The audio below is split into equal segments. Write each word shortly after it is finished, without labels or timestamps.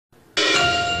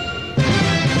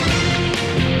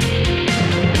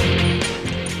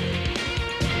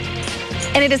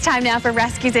And it is time now for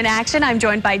Rescues in Action. I'm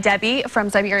joined by Debbie from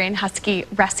Siberian Husky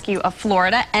Rescue of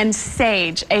Florida and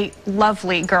Sage, a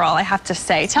lovely girl, I have to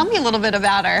say. Tell me a little bit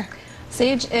about her.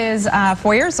 Sage is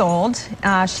 4 years old.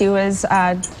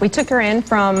 We took her in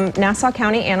from Nassau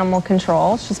County Animal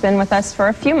Control. She's been with us for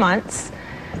a few months.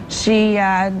 She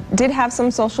did have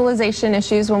some socialization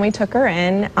issues when we took her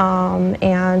in,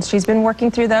 and she's been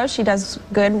working through those. She does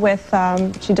good with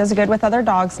other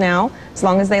dogs now, as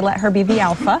long as they let her be the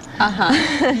alpha.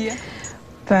 Yeah.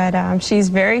 But she's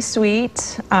very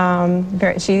sweet.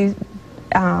 She'll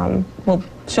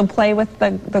play with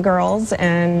the girls,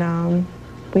 and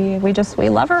we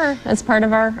love her as part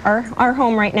of our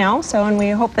home right now. So, and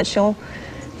we hope that she'll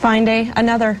find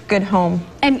another good home.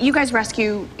 And you guys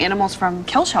rescue animals from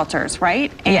kill shelters,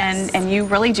 right? Yes. And you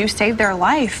really do save their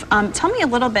life. Tell me a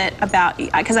little bit about,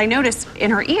 because I noticed in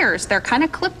her ears, they're kind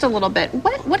of clipped a little bit.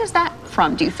 What is that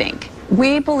from, do you think?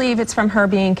 We believe it's from her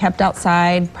being kept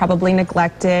outside, probably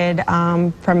neglected,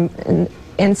 from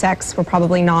insects were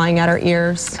probably gnawing at her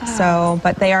ears. Oh. So,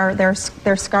 but they're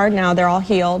scarred now. They're all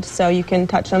healed, so you can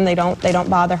touch them. They don't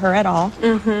bother her at all.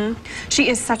 Mm-hmm. She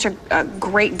is such a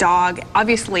great dog.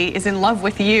 Obviously, is in love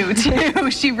with you too.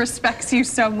 She respects you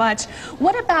so much.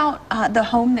 What about the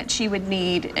home that she would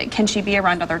need? Can she be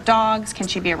around other dogs? Can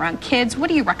she be around kids? What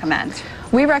do you recommend?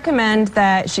 We recommend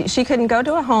that she couldn't go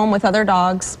to a home with other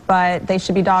dogs, but they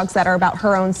should be dogs that are about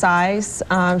her own size.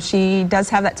 She does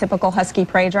have that typical husky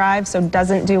prey drive, so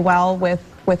doesn't do well with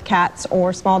cats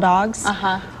or small dogs.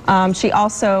 She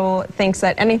also thinks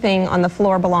that anything on the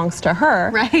floor belongs to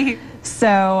her. Right.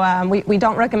 So we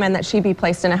don't recommend that she be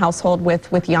placed in a household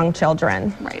with young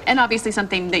children. Right, and obviously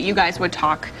something that you guys would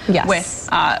talk Yes.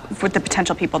 with the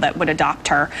potential people that would adopt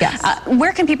her. Yes.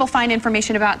 Where can people find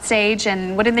information about Sage,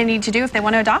 and what do they need to do if they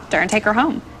want to adopt her and take her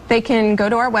home? They can go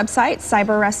to our website,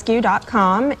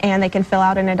 cyberrescue.com, and they can fill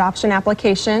out an adoption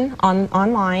application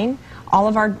online. All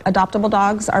of our adoptable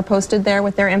dogs are posted there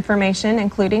with their information,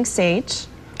 including Sage.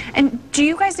 And do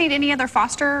you guys need any other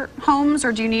foster homes,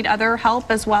 or do you need other help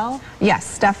as well?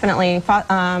 Yes, definitely.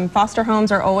 Foster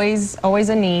homes are always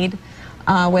a need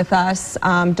with us.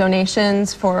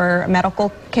 Donations for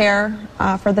medical care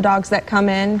for the dogs that come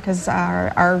in, because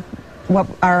our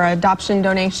adoption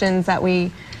donations that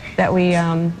we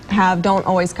have don't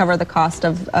always cover the cost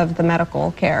of the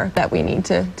medical care that we need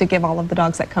to give all of the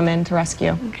dogs that come in to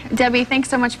rescue. Okay. Debbie, thanks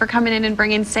so much for coming in and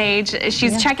bringing Sage.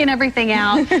 She's checking everything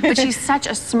out, but she's such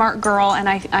a smart girl, and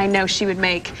I know she would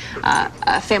make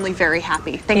a family very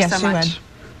happy. Thanks so much. She would.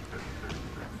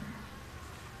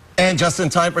 And just in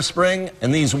time for spring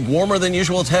and these warmer than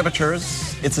usual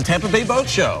temperatures, it's the Tampa Bay Boat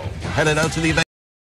Show. We're headed out to the event.